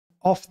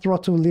off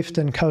throttle lift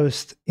and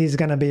coast is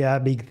going to be a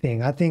big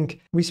thing. I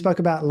think we spoke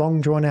about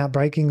long drawn out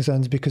braking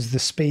zones because the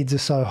speeds are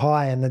so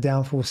high and the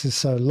downforce is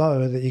so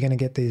low that you're going to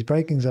get these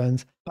braking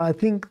zones. But I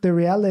think the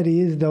reality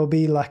is there'll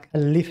be like a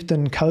lift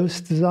and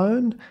coast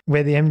zone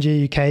where the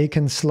MGU-K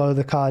can slow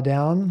the car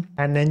down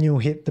and then you'll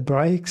hit the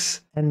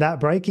brakes. And that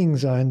braking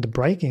zone, the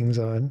braking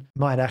zone,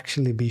 might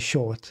actually be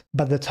short,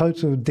 but the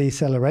total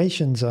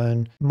deceleration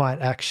zone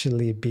might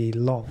actually be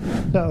long.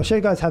 So I'll show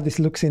you guys how this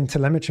looks in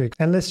telemetry.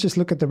 And let's just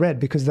look at the red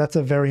because that's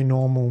a very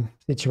normal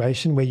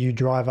situation where you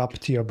drive up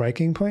to your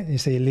braking point. You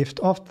see lift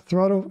off the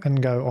throttle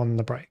and go on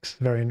the brakes.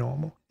 Very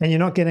normal. And you're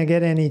not going to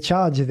get any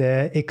charge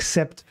there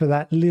except for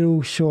that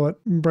little short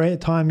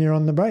time you're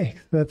on the brake.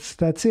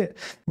 That's it.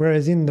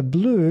 Whereas in the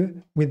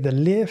blue, with the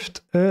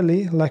lift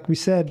early, like we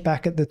said,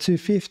 back at the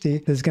 250,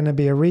 there's going to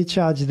be a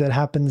recharge that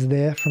happens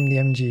there from the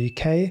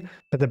MGU-K.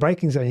 But the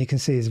braking zone you can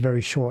see is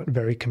very short,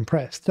 very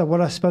compressed. So what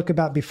I spoke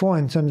about before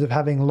in terms of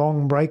having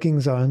long braking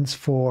zones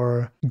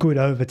for good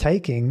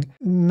overtaking,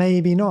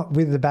 maybe not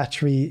with the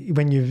battery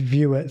when you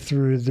view it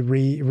through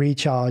the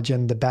recharge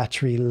and the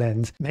battery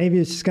lens. Maybe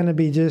it's just going to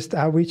be just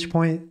at which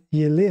point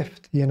you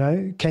lift, you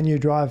know, can you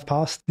drive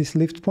past this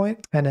lift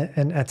point and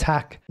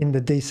attack in the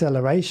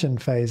deceleration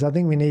phase? I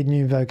think we need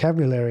new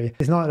vocabulary.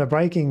 It's not a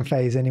braking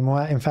phase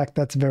anymore. In fact,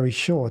 that's very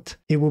short.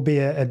 It will be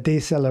a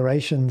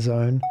deceleration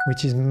zone,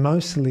 which is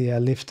mostly a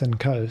lift and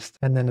coast,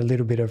 and then a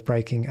little bit of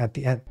braking at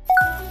the end.